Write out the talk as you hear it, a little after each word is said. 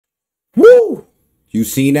You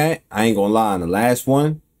seen that? I ain't gonna lie. In the last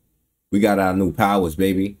one, we got our new powers,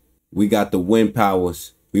 baby. We got the wind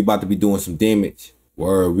powers. We about to be doing some damage.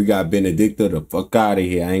 Word, we got Benedicta the fuck out of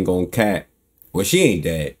here. I ain't gonna cap. Well, she ain't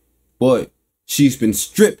dead, but she's been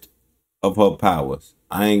stripped of her powers.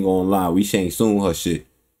 I ain't gonna lie. We ain't soon her shit.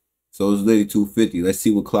 So it's literally 250. Let's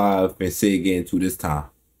see what Clive and Sid get into this time.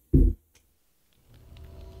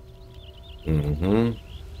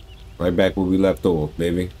 Right back where we left off,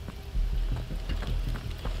 baby.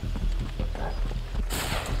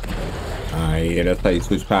 Alright, yeah, that's how you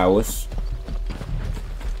switch powers.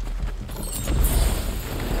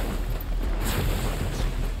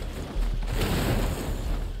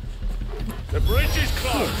 The bridge is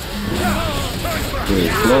closed.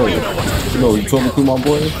 It's slow. You know, you told me through, my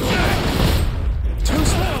boy. Too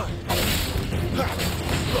slow.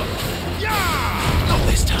 Not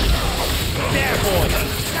this time. There, boy.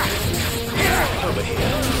 Over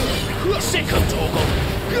here. Sick of Toggle.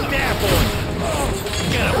 There, boy.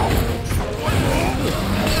 Get him.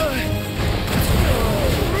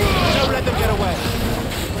 Don't let them get away.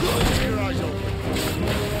 Keep your eyes open.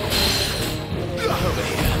 Over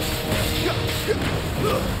here.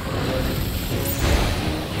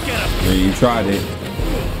 Get him. Yeah, you tried it.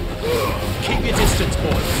 Keep your distance,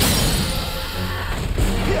 boy.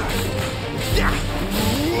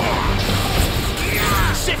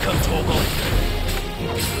 Sick of Toggle.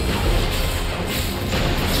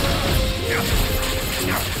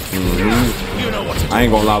 You know what to do. I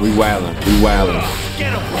ain't gonna lie, we wildin'.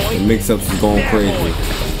 Get him, boy. The mix-ups is going crazy.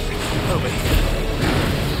 Over here.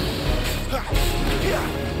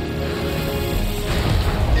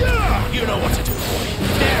 You know what to do, boy.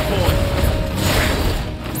 There, boy.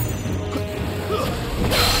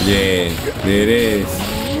 Yeah, there it is.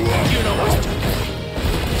 You know what to do, boy.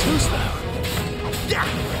 Too slow. Get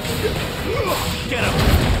him.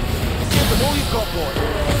 Give them all you've got, boy.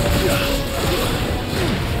 Get him.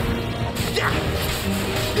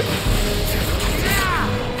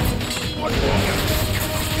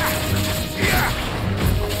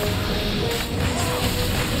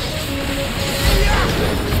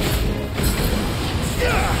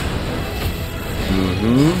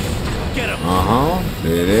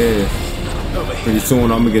 There it is. Pretty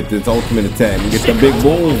soon I'm gonna get this ultimate attack and get the big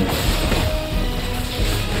boom.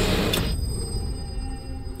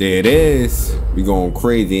 There it is. We going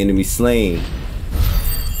crazy. Enemy slain.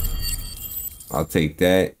 I'll take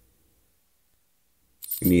that.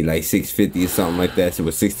 You need like 650 or something like that. So it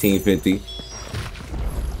was 1650.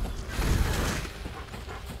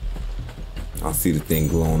 I'll see the thing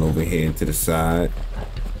glowing over here to the side.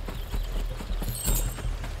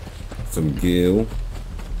 Some gil.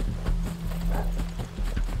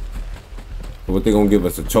 What they gonna give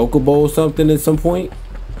us, a chocobo or something at some point?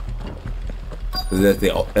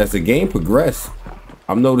 As the game progress,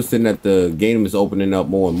 I'm noticing that the game is opening up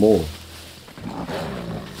more and more.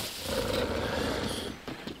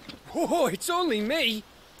 Oh, it's only me.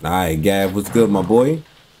 Alright, Gav, what's good, my boy?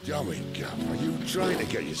 Dummy, Gav, are you trying to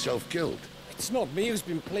get yourself killed? It's not me who's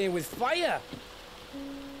been playing with fire.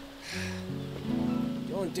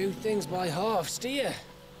 Don't do things by halves, do you?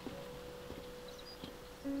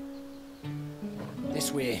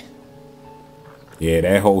 This way. Yeah,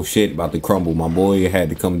 that whole shit about to crumble, my boy. It had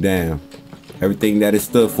to come down. Everything that it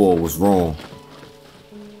stood for was wrong.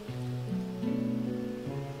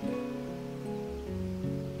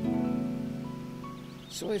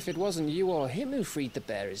 So if it wasn't you or him who freed the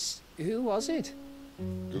bearers, who was it?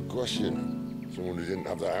 Good question. Someone who didn't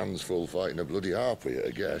have their hands full fighting a bloody harpy,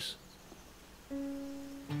 I guess.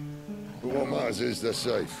 But what matters is they're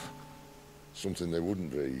safe. Something they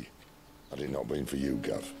wouldn't be had it not been for you,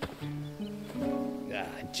 Gav.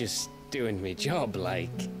 Just doing me job,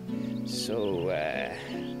 like. So,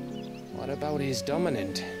 what about his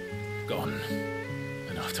dominant? Gone.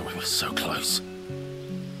 And after we were so close.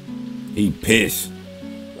 He pissed.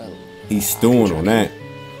 Well, He's stewing on that.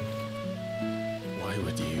 Why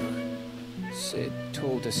would you? Sid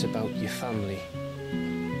told us about your family.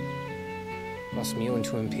 Lost me own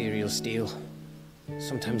to Imperial Steel.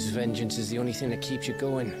 Sometimes vengeance is the only thing that keeps you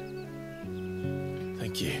going.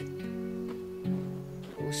 Thank you.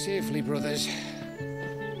 Go safely, brothers.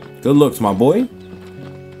 Good looks, my boy.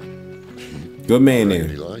 Good man He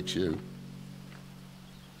there. likes you.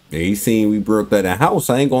 Yeah, he seen we broke that house.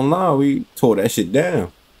 I ain't gonna lie, we tore that shit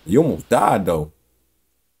down. You almost died though.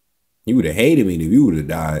 You would have hated me if you would have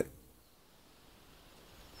died.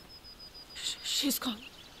 She's gone.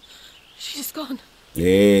 She's gone.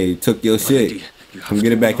 Yeah, you took your shit. Come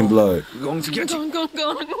get it back in blood. We're going to get you. Gone.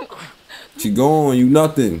 She gone, you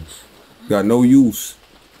nothing. Got no use.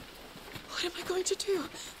 What am I going to do?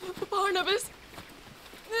 Barnabas?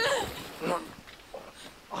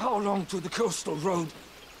 How long to the coastal road?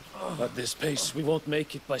 At this pace, we won't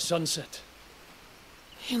make it by sunset.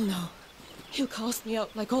 He'll know. He'll cast me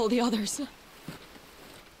out like all the others.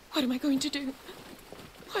 What am I going to do?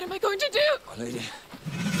 What am I going to do? My lady.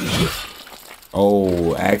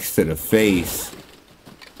 Oh, axe to the face.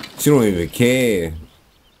 She don't even care.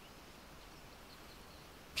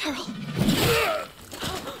 Carol.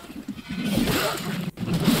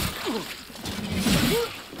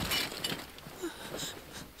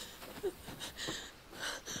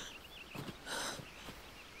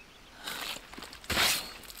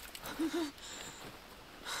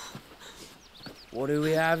 What do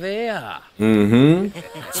we have here?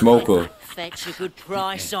 Smoker. Fetch a good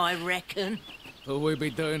price, I reckon. But we'd be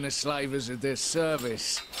doing the slavers a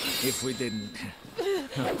disservice if we didn't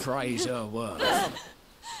praise her work.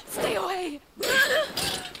 Stay away.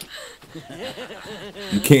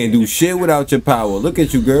 You can't do shit without your power. Look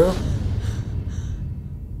at you, girl.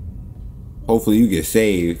 Hopefully you get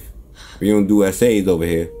saved. We don't do essays over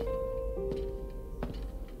here.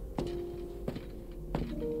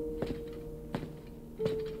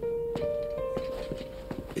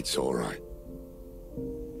 It's all right.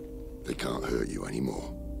 They can't hurt you anymore.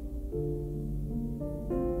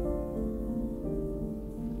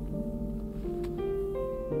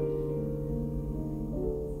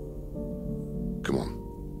 Come on,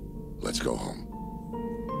 let's go home.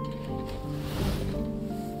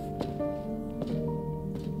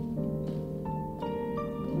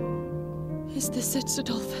 Is this it,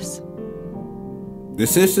 Adolphus?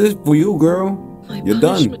 This is for you, girl. My You're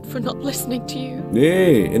done. punishment for not listening to you.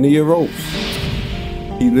 Yeah, end of your ropes.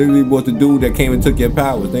 He literally was the dude that came and took your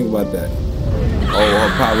powers. Think about that. Oh, her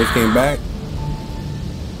powers came back?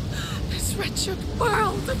 This wretched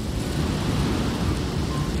world.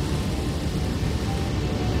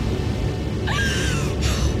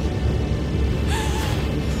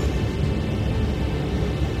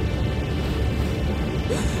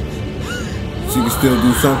 She can still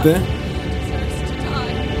do something.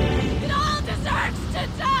 It all deserves to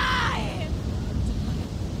die.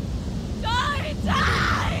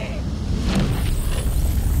 Die.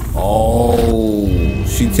 Oh,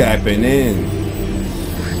 she tapping in.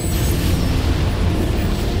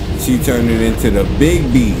 She turned it into the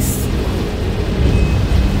big beast.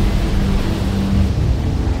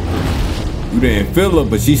 You didn't feel her,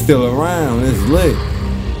 but she's still around. It's lit.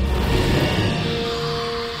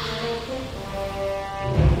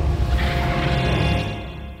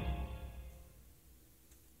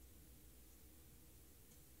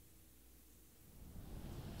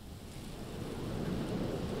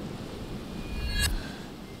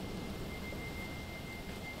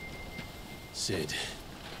 Sid.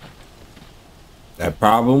 That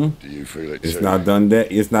problem? Do you feel it It's too? not done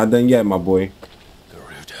that. It's not done yet, my boy.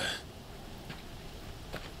 Garuda.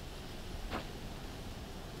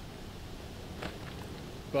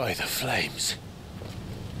 By the flames.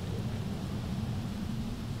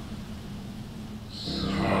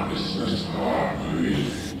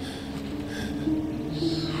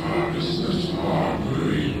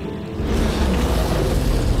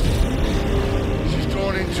 She's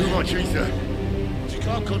drawn in too much ether. She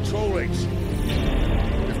can't control it.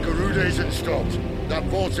 If Garuda isn't stopped, that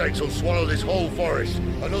vortex will swallow this whole forest,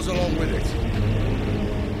 and us along with it.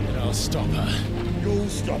 And I'll stop her. You'll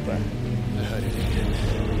stop her. I heard it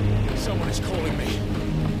again. Someone is calling me.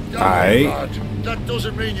 Aight. Lad, that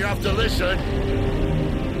doesn't mean you have to listen.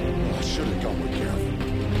 I should have gone with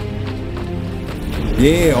Gav.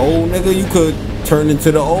 Yeah, old nigga, you could turn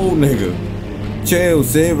into the old nigga. Chill,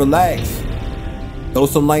 Sid, relax. Throw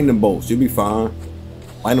some lightning bolts, you'll be fine.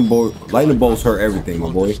 Lightning bolts hurt everything, my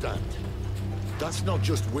boy. Understand. That's not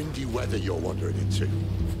just windy weather you're wandering into.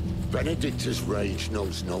 Benedicta's rage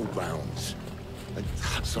knows no bounds. And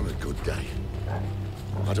that's on a good day.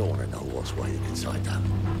 I don't want to know what's waiting inside that.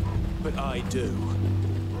 But I do.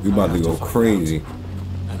 You about to go crazy.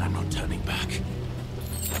 And I'm not turning back.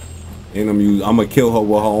 And I'm gonna kill her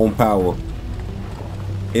with her own power.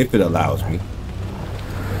 If it allows me.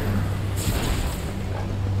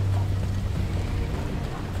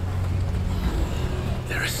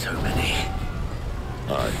 There are so many.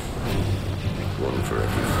 Aye. One for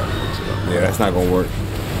every fragment of that. Yeah, that's not gonna work.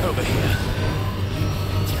 Over here.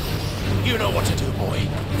 You know what to do, boy.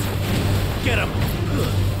 Get him.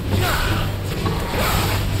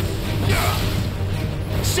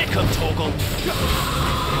 Sick him, Torgal.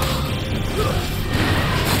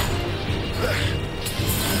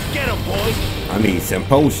 Get him, boy. I need some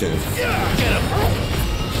potions. Get him.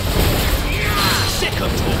 Sick him,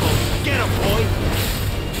 Torgal. Get him, boy.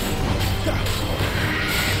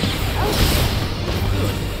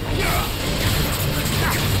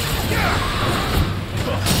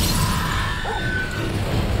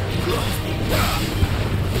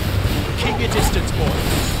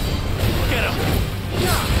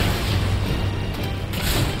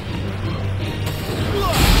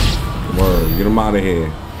 Get him out of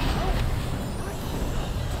here.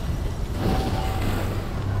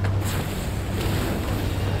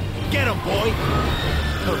 Get him, boy!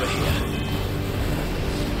 Over here.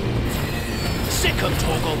 Sick him,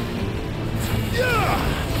 Torgal!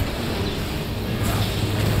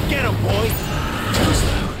 Get him, boy! Too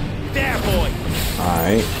slow. There, boy!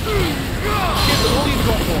 Alright. Give them all you've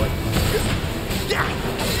got, boy!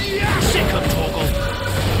 Sick him, Torgal!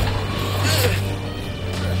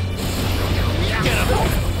 Get him!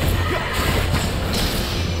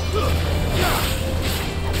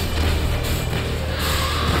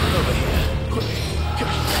 Over here.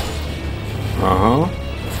 Uh-huh.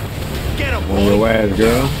 Get him, On boy! your ass,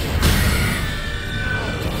 girl.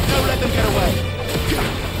 Don't let them get away!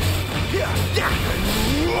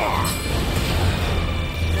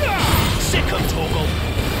 Sick him, Torgal!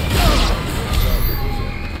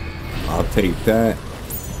 I'll take that.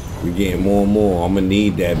 We're getting more and more. I'm gonna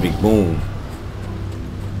need that big boom.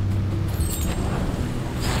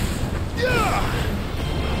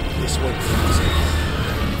 This won't be easy.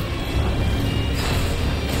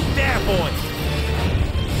 There, boy!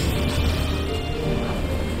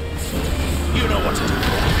 You know what to do.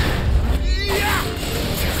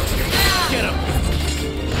 Get him!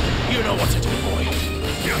 You know what to do, boy.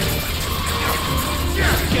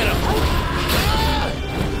 Get him!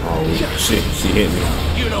 Oh shit, she hit me.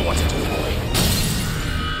 You know what to do, boy.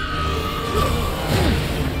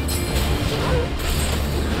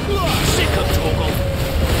 Sick of Torgal.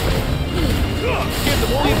 Give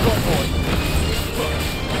them all you've got, boy.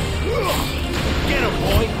 Get him,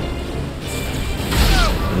 boy.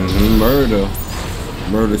 Murder.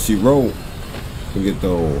 Murder she wrote. We get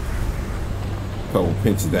the couple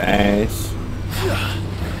pinches of ass.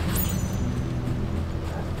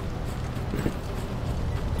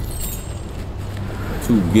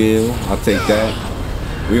 Two Gil. I'll take that.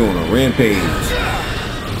 We on a rampage.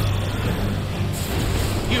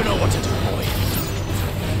 You know what to do, boy.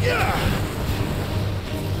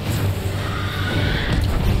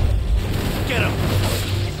 Get him.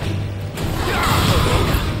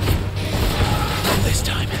 Not this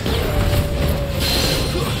time.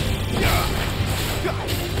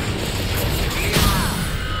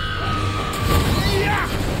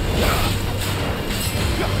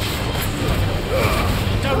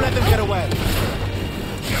 Don't let them get away.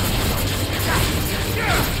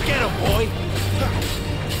 Get him, boy.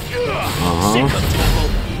 Sick of Torgal.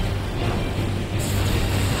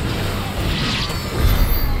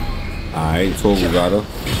 Alright, Torgal got her.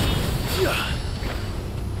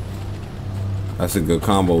 That's a good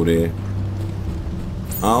combo there.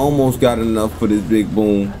 I almost got enough for this big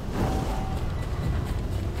boom.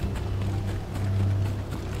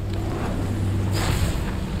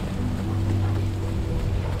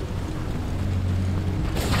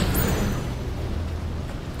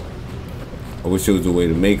 I wish there was a way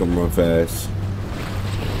to make them run fast.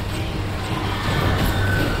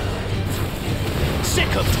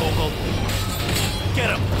 Sick of Torgal. Get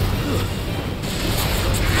him.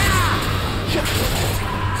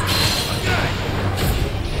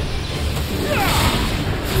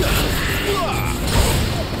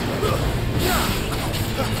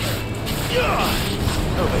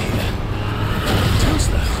 Over here. Too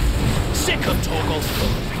slow. Sick of Torgal.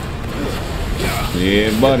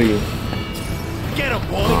 Yeah, buddy. Get him,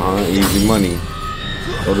 boy. Easy money.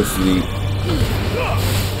 Go to sleep.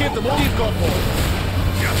 Give them all you've got, boy.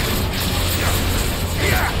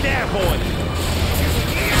 There, boy.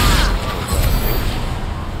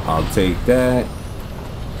 I'll take that.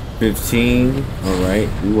 15. Alright,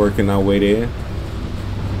 we working our way there.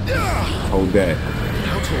 Hold that.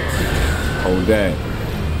 Hold that.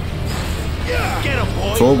 Get him,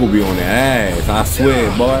 boy. Torgal be on the ass. I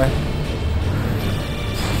swear, boy.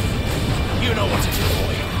 You know what to do,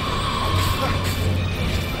 boy.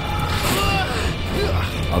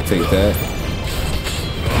 I'll take that.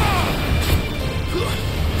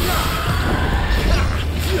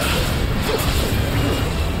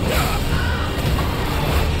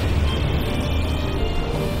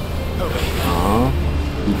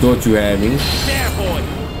 You thought you had me. There, boy.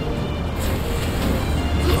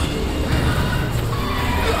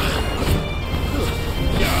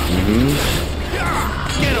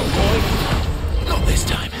 Get him, boy. Not this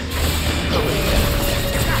time.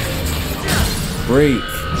 Break.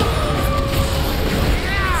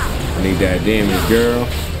 I need that damage, girl.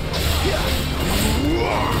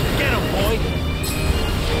 Get him, boy.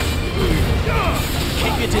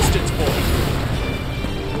 Keep your distance, boy.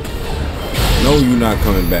 No, you're not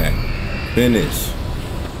coming back. Finish.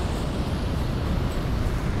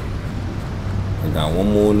 I got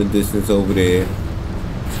one more in the distance over there.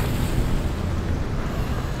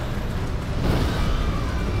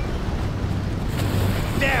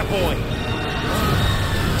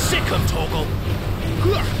 Torgal.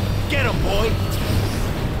 Get him, boy.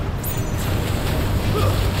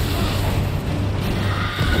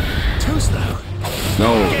 Too slow. No.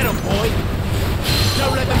 Get him, boy.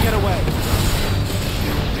 Don't let them get away.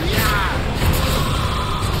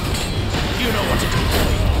 You know what to do,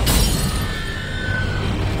 boy.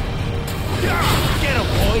 Get him,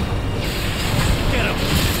 boy. Get him.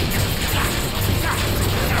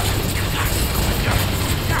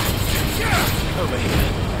 Over here.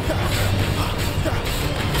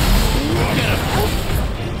 Get him.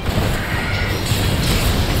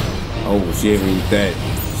 Oh, she hit me with that.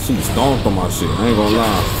 She stomped on my shit. I ain't gonna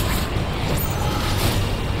lie.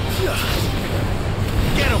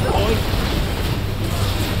 Get him, boy.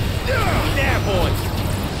 There, boy.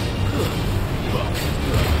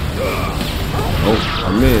 Oh, I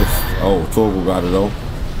missed. Oh, Torgal got it though.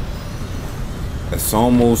 That's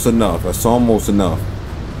almost enough. That's almost enough.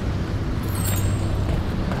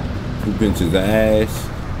 2 pinches of ass.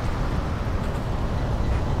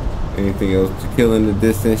 Anything else to kill in the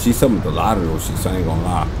distance? She summoned a lot of those shit, so I ain't gonna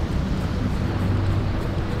lie.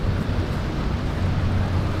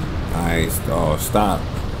 Nice. Oh, stop.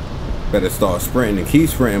 Better start sprinting and keep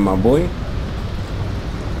sprinting, my boy.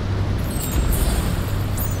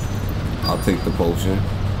 I'll take the potion.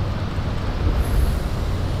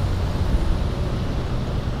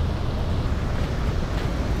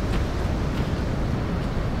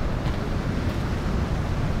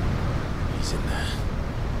 He's in there.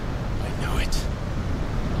 I know it.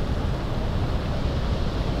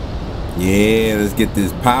 Yeah, let's get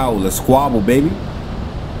this power. Let's squabble, baby.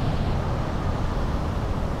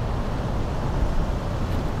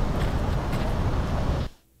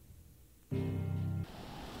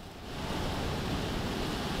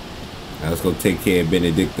 Now let's go take care of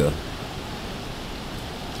Benedicta.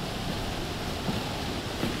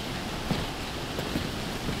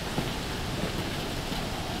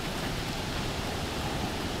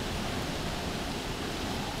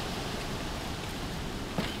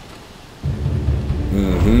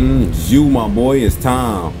 It's you, my boy. It's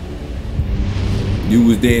time. You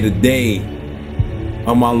was there today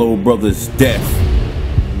on my little brother's death.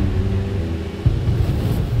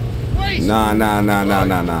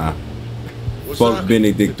 Nah. Fuck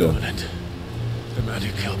Benedicta. The man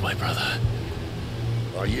who killed my brother.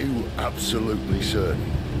 Are you absolutely certain?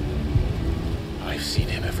 I've seen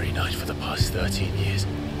him every night for the past 13 years.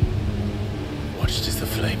 Watched as the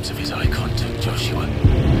flames of his Eikon took Joshua.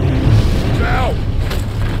 Now!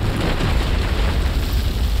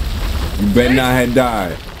 You better not have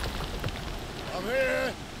died. I'm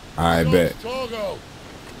here. I bet. Togo.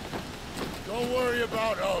 Don't worry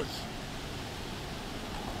about us.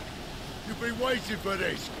 You've been waiting for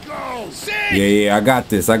this. Go! Yeah, I got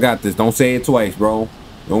this. Don't say it twice, bro.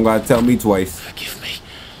 You don't gotta tell me twice. Forgive me.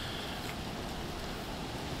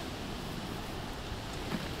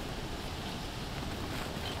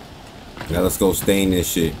 Now let's go stain this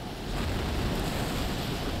shit.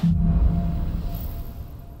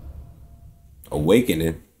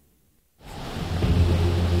 Awakening.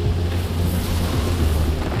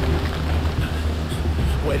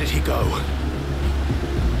 Where did he go?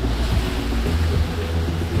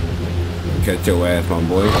 Catch your ass, my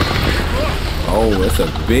boy. Oh, that's a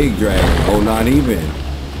big dragon. Oh, not even.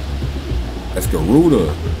 That's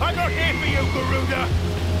Garuda. I'm not here for you, Garuda!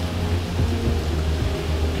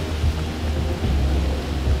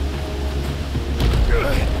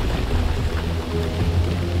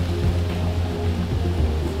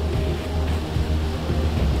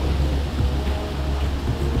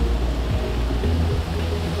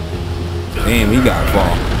 Damn, he got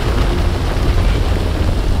fall.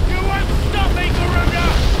 You won't stop me, Garuda!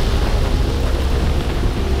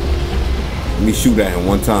 Let me shoot at him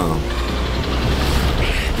one time.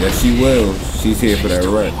 Yes, she will. She's here for that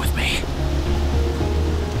wreck. With me.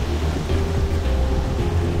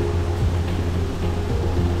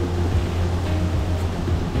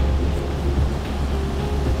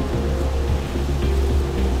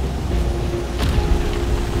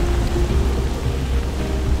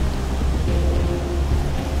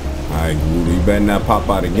 Alright, Garuda, you better not pop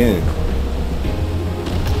out again.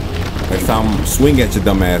 Next time, swing at your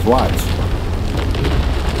dumb ass. Watch.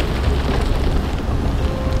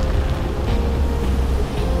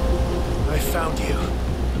 I found you.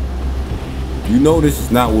 You know this is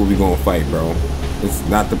not what we're gonna fight, bro. This is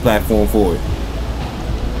not the platform for it.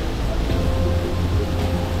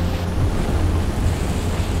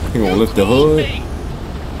 He gonna lift the hood,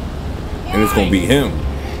 and it's gonna be him.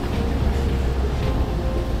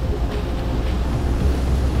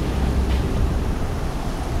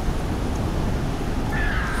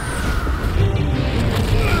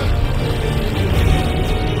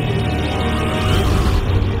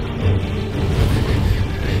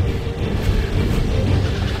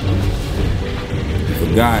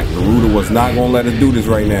 forgot. Garuda was not gonna let us do this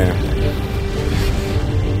right now.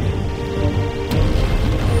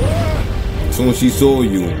 As soon as she saw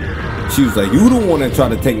you, she was like, "You the one that tried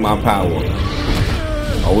to take my power."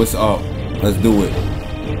 Oh, it's up. Let's do it.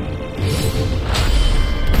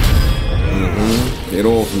 Get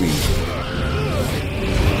off me.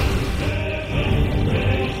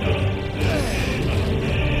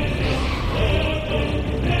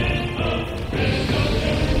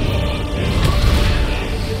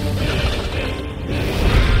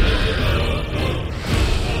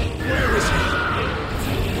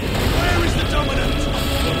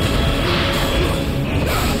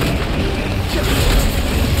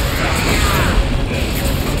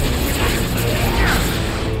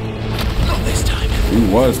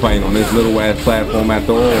 Was fighting on this little ass platform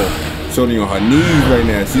after all. Shorty on her knees right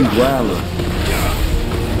now. She's growling.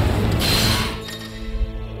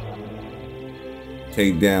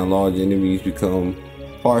 Take down large enemies, become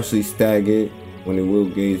partially staggered when the will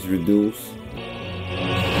gauge reduce.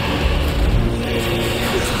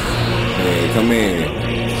 Hey, come in.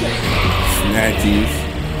 Snatchies.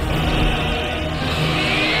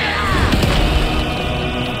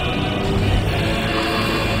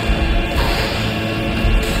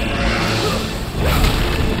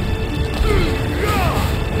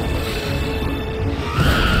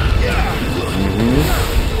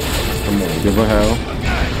 Give her hell.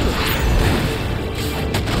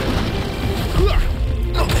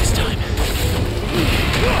 Not this time.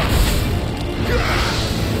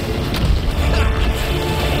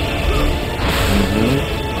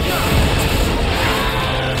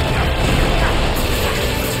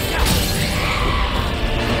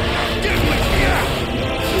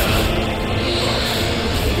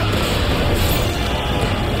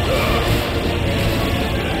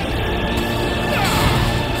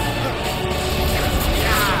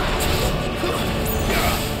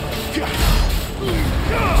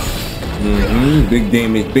 Big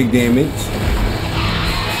damage, big damage.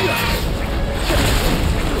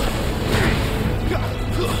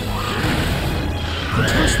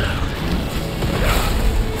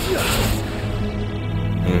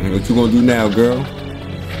 What you gonna do now, girl?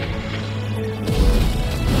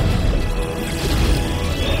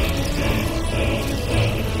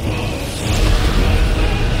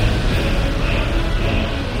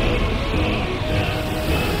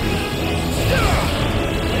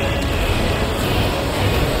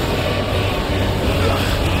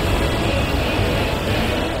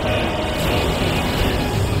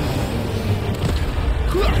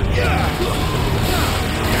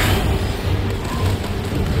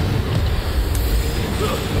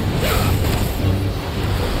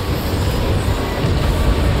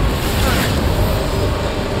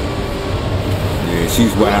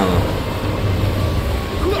 She's wilding.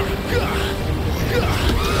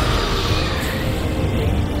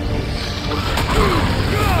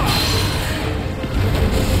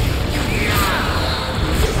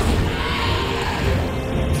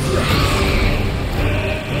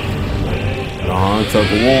 Tuck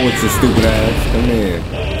a war with your stupid ass. Come in.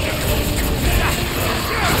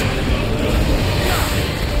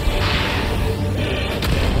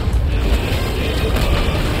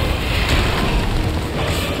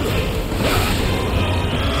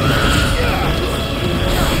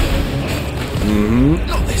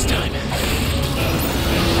 Not this time.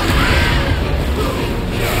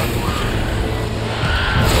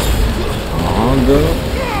 Girl.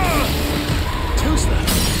 Too slow.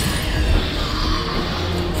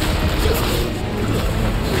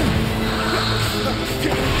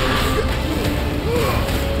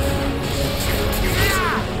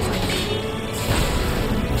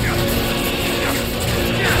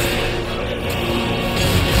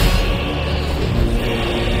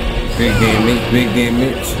 Big damage, big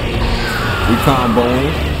damage. We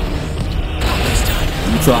comboing.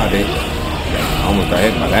 You tried it. I almost got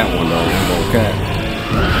hit by that one though. I'm gonna cat.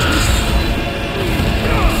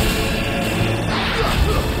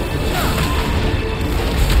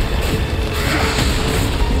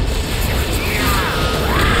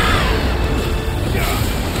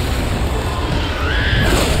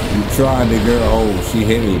 You tried it, girl. Oh, she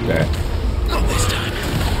hit me with that. Not this time.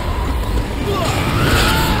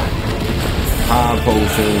 High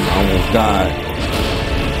potion, almost died.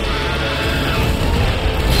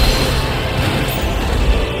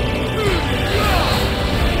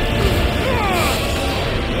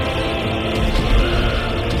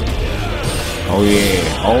 Oh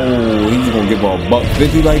yeah. Oh, he's gonna give her a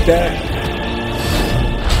 $150 like that.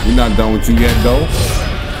 We're not done with you yet though.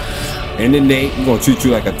 And then Nate, we're gonna treat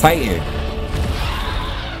you like a titan.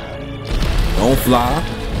 Don't fly.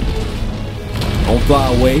 Don't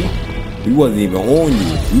fly away. We wasn't even on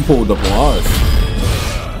you. You pulled up on us.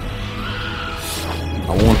 I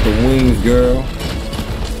want the wings, girl.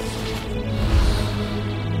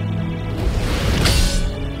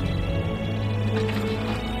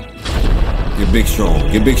 Get big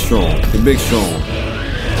strong. Get big strong. Get big strong.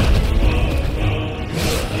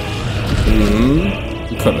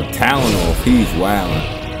 Cut a talon off. He's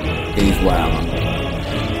wildin'. He's wildin'.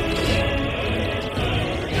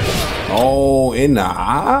 Oh, in the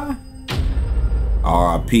eye?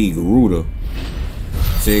 R.I.P. Garuda.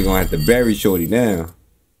 So you're gonna have to bury Shorty now.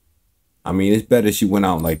 I mean, it's better she went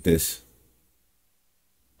out like this.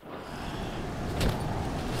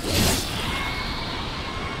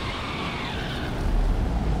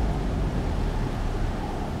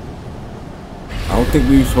 I don't think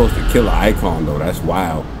we were supposed to kill an Eikon though. That's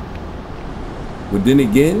wild. But then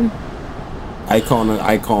again,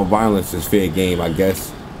 Eikon violence is fair game, I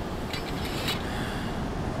guess.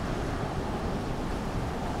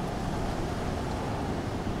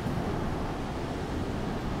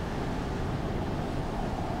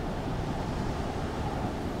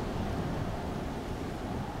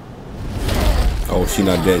 Oh, she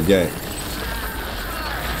not dead yet.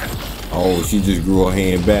 Oh, she just grew her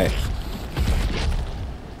hand back.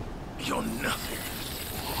 You're nothing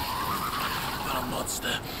but a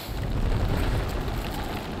monster.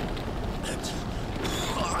 And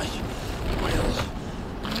I will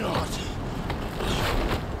not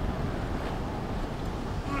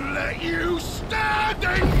let you stand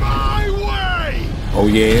in my way! Oh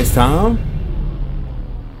yeah, it's time.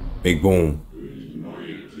 Big boom.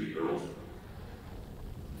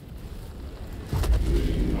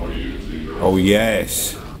 Oh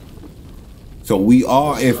yes. So we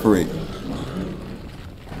are Ifrit.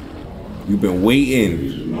 You've been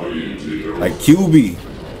waiting. Like QB.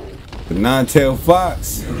 The nine-tailed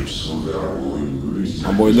fox.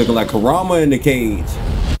 My boy looking like Karama in the cage.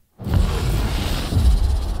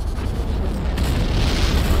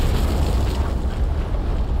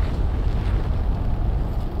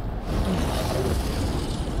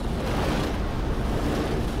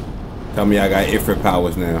 Tell me I got Ifrit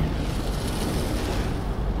powers now.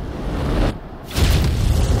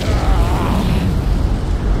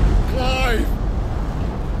 Clive!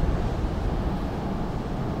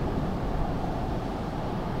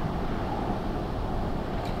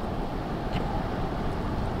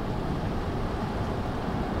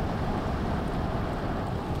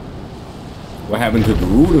 What happened to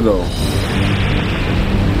Garuda though?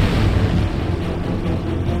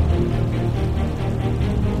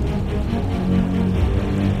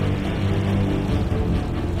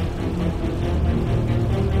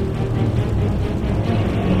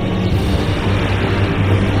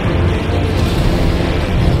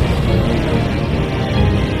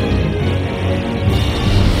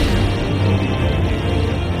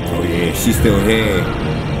 She's still here.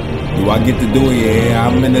 Do I get to do it? Yeah,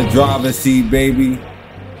 I'm in the driver's seat, baby.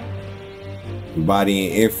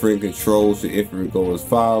 Body and Ifrit controls. So Ifrit go as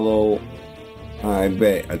follow. I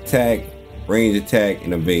bet. Attack, range attack,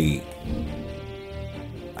 and evade.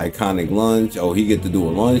 Iconic lunge. Oh, he get to do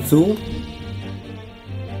a lunge too.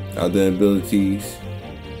 Other abilities.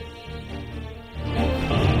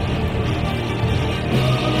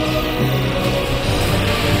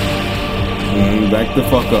 Back the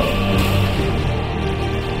fuck up.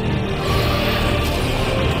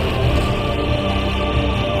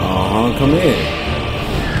 Come in.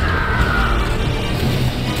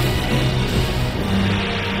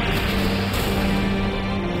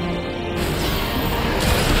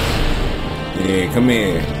 Yeah, come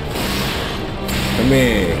in. Come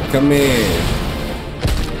in. Come in.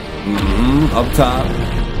 Up top.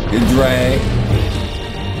 Get dragged.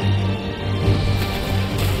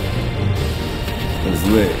 It's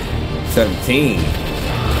lit. 17.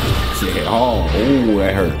 Shit. Oh,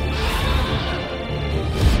 that hurt.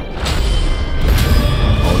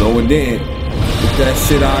 No, it didn't. Get that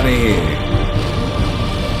shit out of here.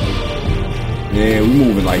 Yeah, we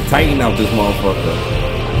moving like Titan out this motherfucker.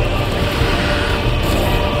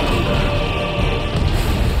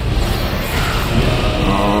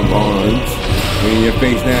 We in your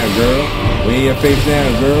face now, girl. We in your face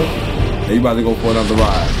now, girl. Hey, you about to go for another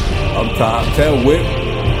ride. Up top, tail whip.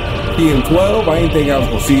 PM12. I didn't think I was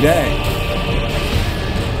gonna see that.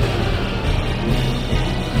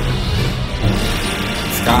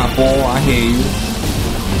 Skyfall, I hear you.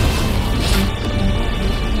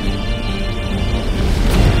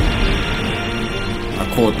 I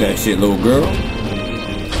caught that shit, little girl.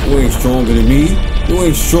 You ain't stronger than me. You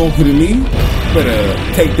ain't stronger than me. Better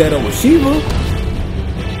take that over Shiva.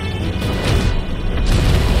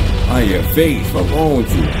 On your face. What's wrong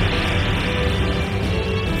with you?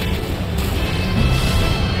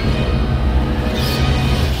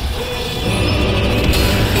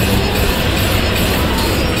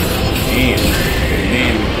 Damn.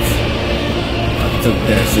 I took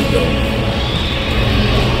that shit though.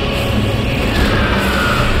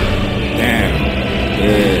 Damn.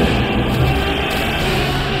 Yeah.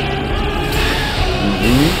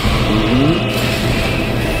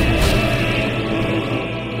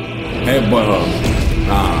 Headbutt her.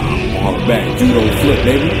 Nah, on her back. Judo flip,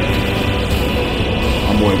 baby.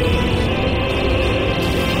 I'm on.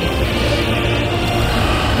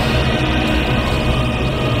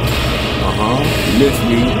 You missed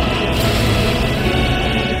me.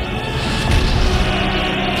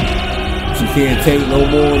 She can't take no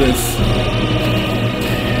more of this.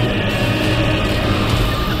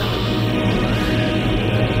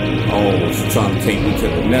 Oh, she's trying to take me to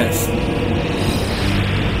the nest.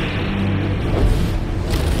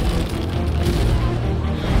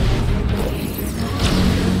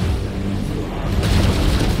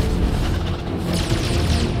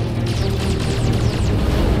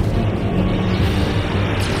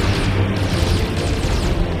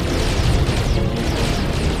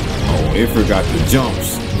 Ifrit got the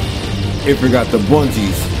jumps. Ifrit got the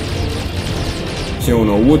bungees. She don't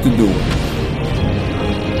know what to do.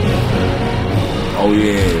 Oh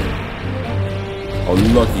yeah. Oh, you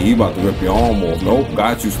lucky. He about to rip your arm off. Nope,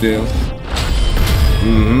 got you still.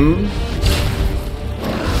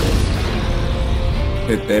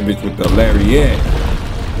 Hit that bitch with the lariat.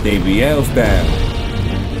 JBL style.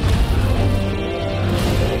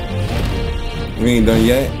 We ain't done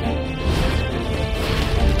yet.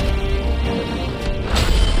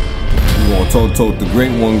 Going toe-to-toe the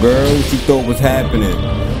great one, girl. What you thought was happening?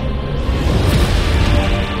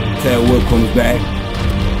 Tail whip comes back.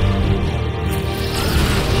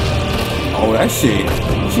 Oh, that shit.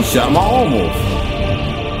 She shot my arm off.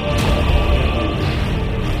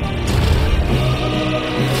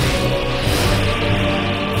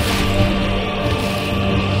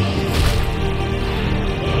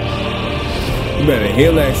 You better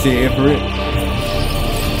heal that shit, Ifrit.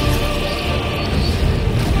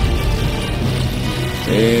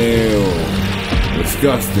 Ew,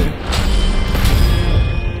 disgusting.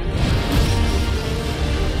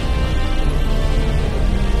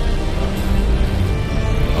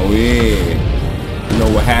 Oh yeah, you know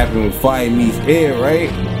what happened when fire meets air, right?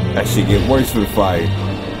 That shit get worse with fire.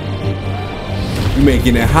 You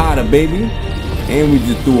making it hotter, baby. And we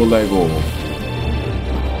just threw a leg off.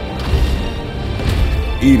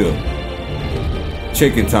 Eat her.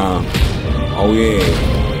 Chicken time. Oh yeah.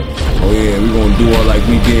 Oh yeah, we gonna do it like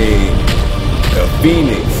we did the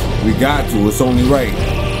Phoenix. We got to, it's only right.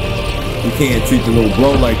 We can't treat the little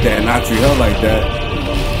bro like that and not treat her like that.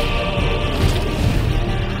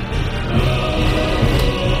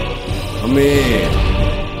 I'm in.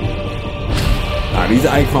 Nah, these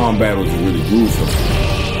Eikon battles are really gruesome.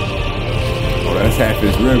 Oh, that's half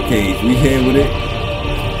his rib cage. We here with it.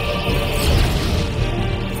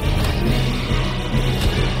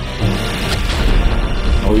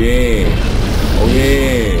 Oh yeah. Oh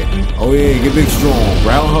yeah. Oh yeah. Get big strong.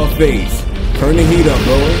 Round her face. Turn the heat up,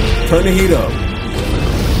 bro. Turn the heat up.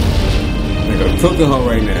 Nigga cooking her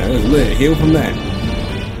right now. It's lit. Heal from that.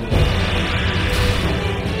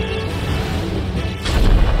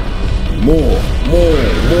 More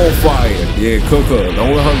fire. Yeah, cook her.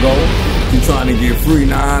 Don't let her go. You trying to get free.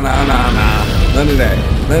 Nah. None of that.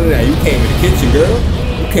 You came in the kitchen, girl.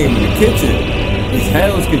 You came in the kitchen. It's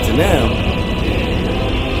Hell's Kitchen now.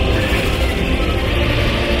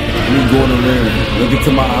 You go to the room. Look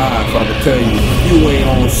into my eyes so I can tell you ain't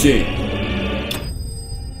on shit.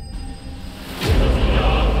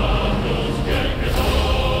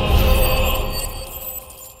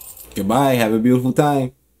 Goodbye. Have a beautiful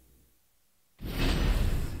time.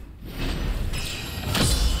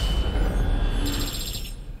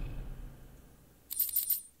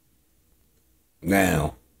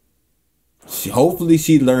 Now, hopefully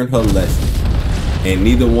she learned her lesson. And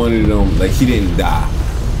neither one of them, like, she didn't die.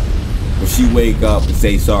 When she wake up and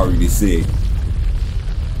say sorry to Sid.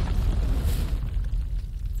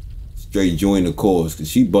 Straight join the cause, because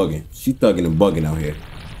she bugging. She thugging and bugging out here.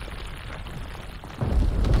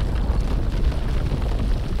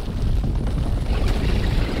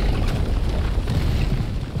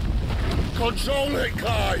 Control it,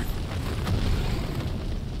 Clive!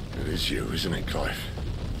 It is you, isn't it, Clive?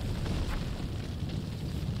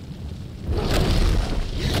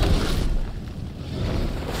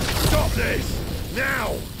 Stop this!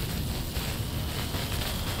 Now!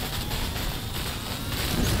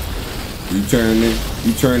 You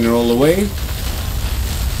turning all the way?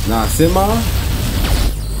 Nah, semi?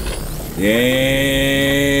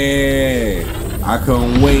 Yeah. I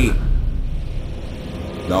couldn't wait.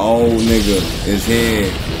 The old nigga is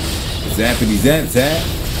here. Zappity zap zap.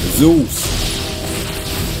 Zeus.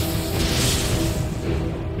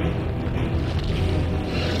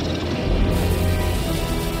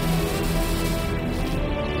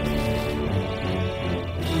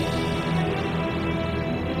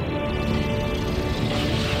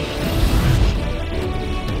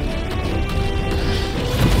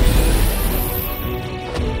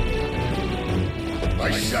 I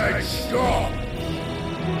said stop!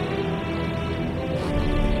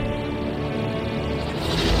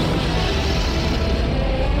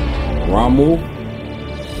 Rommel.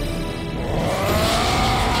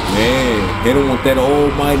 Yeah, hit him with that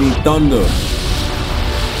almighty thunder.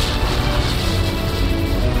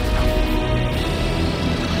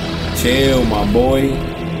 Chill, my boy.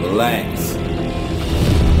 Relax.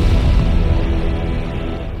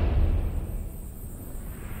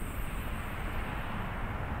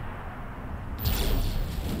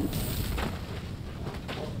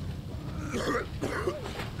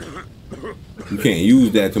 You can't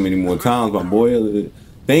use that too many more times, my boy.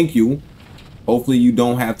 Thank you. Hopefully you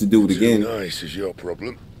don't have to do it again. Too nice is your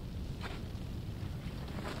problem.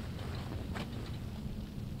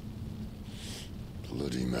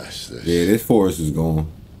 Bloody mess, this. Yeah, this forest is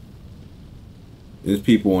gone. There's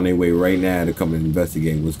people on their way right now to come and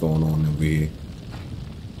investigate what's going on over here.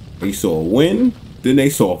 They saw wind, then they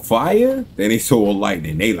saw fire, then they saw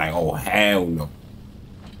lightning. They like, oh, hell no.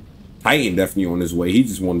 Titan definitely on his way. He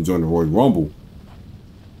just wanted to join the Royal Rumble.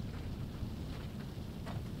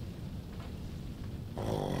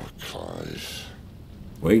 Oh, Clive.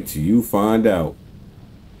 Wait till you find out.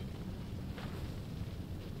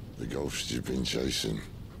 The ghost you've been chasing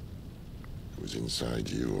was inside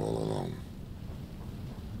you all along.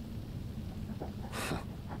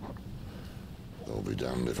 I'll be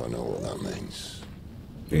damned if I know what that means.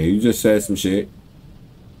 Yeah, you just said some shit.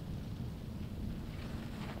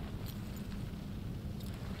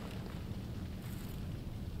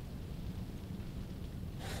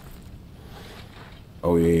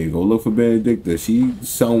 Oh yeah, go look for Benedicta. She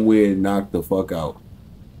somewhere knocked the fuck out.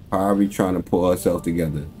 Probably trying to pull herself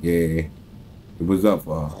together. Yeah, it was up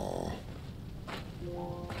for her. Oh.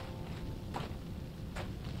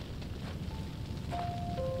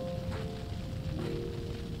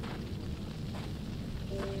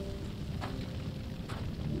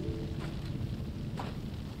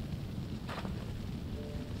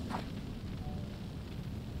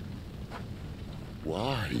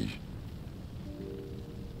 Why?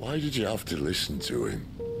 Why did you have to listen to him?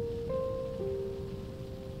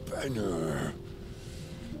 Benner.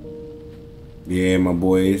 Yeah, my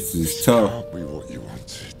boy, this is tough. Can't be what you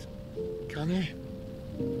wanted, can he?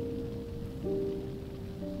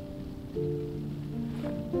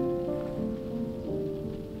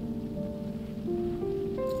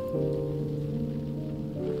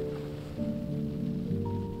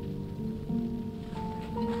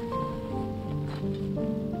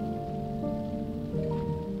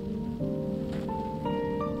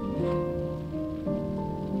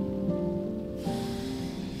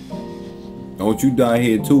 Don't you die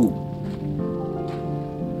here too.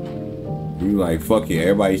 You like, fuck it,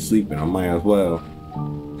 everybody's sleeping, I might as well.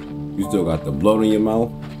 You still got the blood in your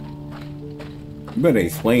mouth? You better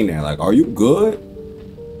explain that, like, are you good?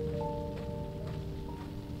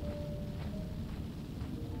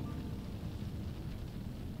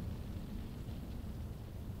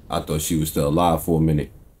 I thought she was still alive for a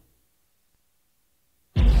minute.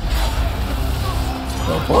 The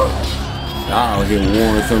fuck? I'll get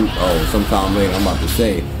warned sometime later. I'm about to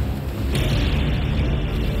say.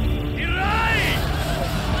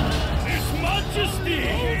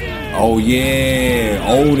 Oh yeah,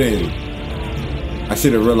 Odin. I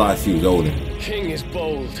should have realized he was Odin. King is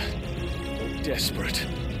bold, desperate.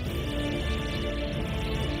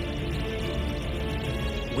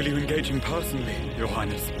 Will you engage him personally, Your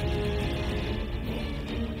Highness?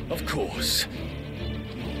 Of course.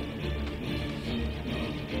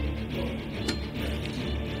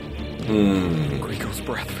 Greagor's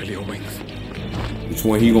breath fill your wings. Which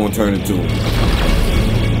one he gonna turn into?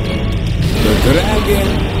 The dragon.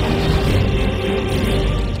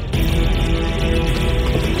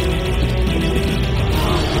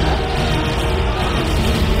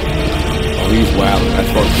 Oh, he's wild.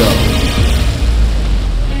 That's fucked up.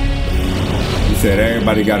 He said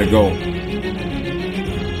everybody gotta go.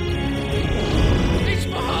 It's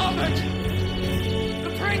Muhammad! The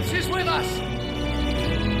prince is with us!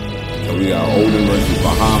 So we got Odin versus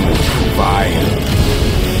Bahamut. Fire.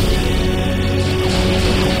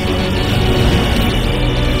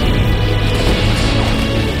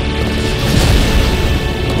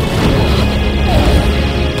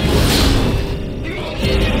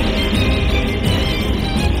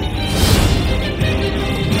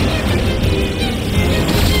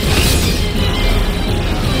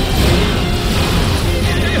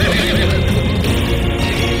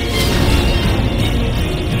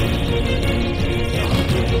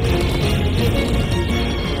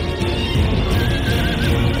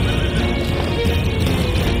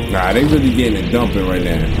 Nah, they really getting it dumping right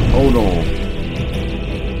now. Hold on.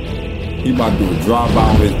 He about to do a drop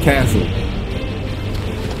out of his castle.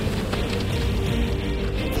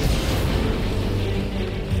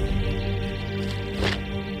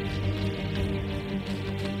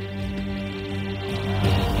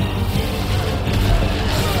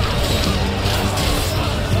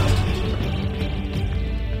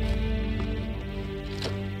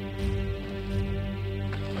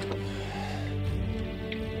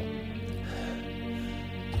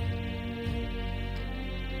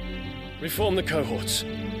 Reform the cohorts.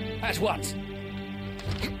 At once.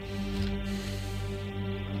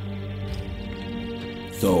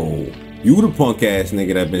 So, you the punk ass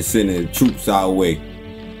nigga that been sending troops our way.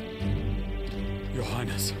 Your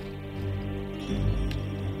Highness.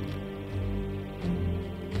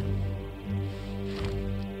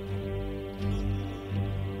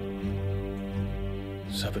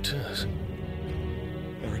 Saboteurs.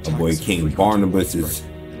 My boy King Barnabas is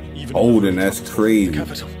old and that's crazy.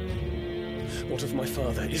 Capital. What of my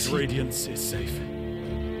father? His radiance is safe.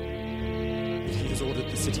 If he has ordered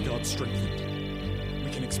the city guard strengthened, we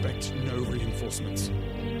can expect no reinforcements.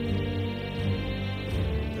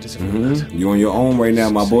 That is matter. You on your own right now,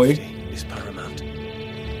 my boy. Is paramount.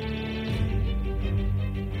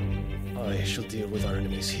 I shall deal with our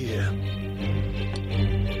enemies here.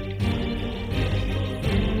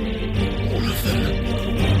 All of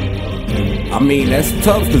them. I mean, that's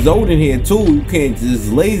tough because Odin here too. You can't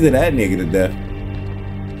just laser that nigga to death.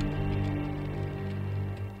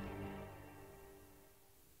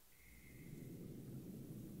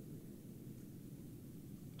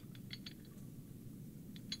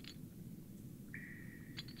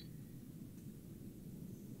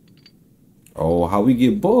 Oh, how we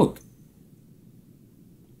get booked?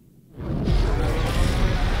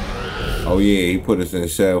 Oh yeah, he put us in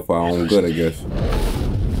cell for our own good, I guess.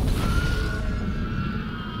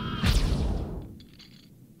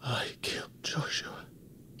 I killed Joshua.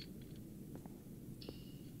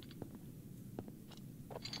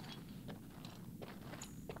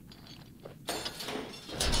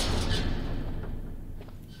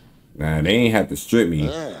 Nah, they ain't have to strip me.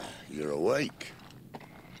 Ah, you're awake.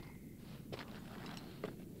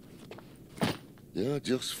 You're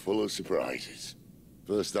just full of surprises.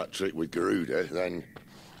 First that trick with Garuda, then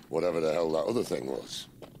whatever the hell that other thing was.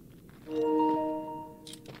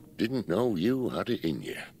 Didn't know you had it in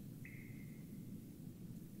you.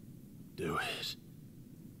 Do it.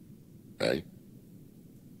 Hey?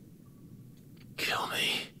 Kill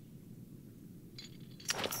me.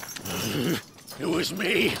 It was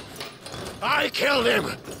me. I killed him.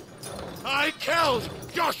 I killed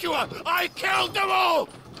Joshua. I killed them all.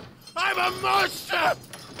 I'm a monster.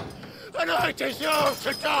 And I deserve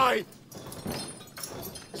to die.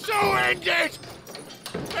 So end it.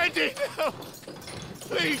 End it now.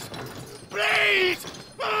 Please. Please.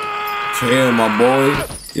 Chill, my boy.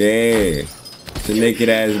 Yeah. The naked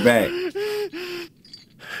ass back.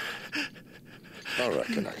 I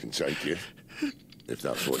reckon I can take you. If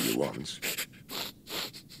that's what you want.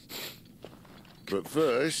 But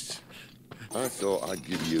first, I thought I'd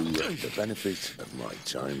give you the benefit of my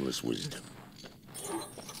timeless wisdom.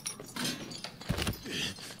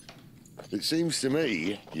 It seems to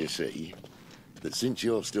me, you see, that since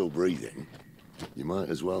you're still breathing, you might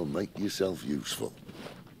as well make yourself useful.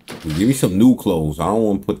 Give me some new clothes. I don't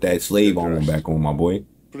want to put that slave armor back on, my boy.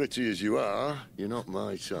 Pretty as you are, you're not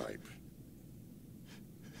my type.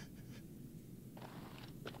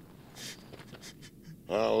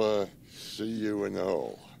 I'll see you in the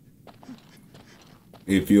hole.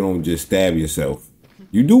 If you don't just stab yourself.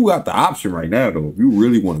 You do got the option right now, though. If you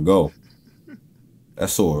really want to go. That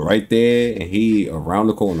sword right there, and he around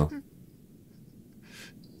the corner.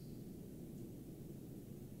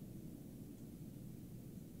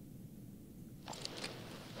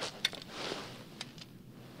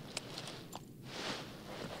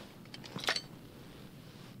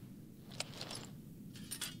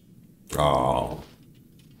 Oh.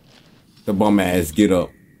 The bum ass get up.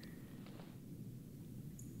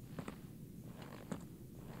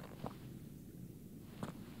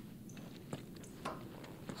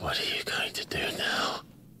 What are you going to do now?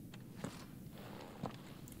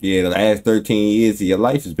 Yeah, the last 13 years of your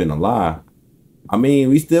life has been a lie. I mean,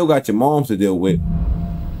 we still got your moms to deal with.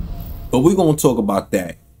 But we're going to talk about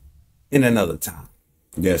that in another time.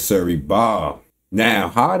 Yes, sir, Bob. Now,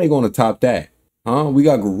 how are they going to top that? Huh? We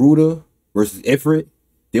got Garuda versus Ifrit.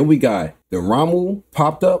 Then we got the Ramu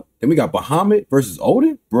popped up. Then we got Bahamut versus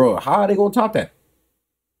Odin. Bro, how are they going to top that?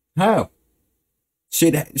 How?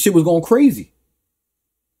 Shit was going crazy.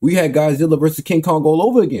 We had Godzilla versus King Kong all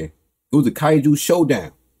over again. It was a kaiju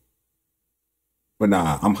showdown. But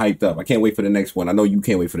nah, I'm hyped up. I can't wait for the next one. I know you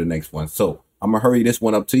can't wait for the next one. So I'm going to hurry this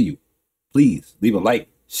one up to you. Please leave a like,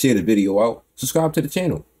 share the video out, subscribe to the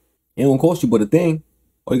channel. It won't cost you but a thing.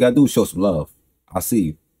 All you got to do is show some love. I'll see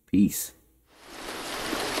you. Peace.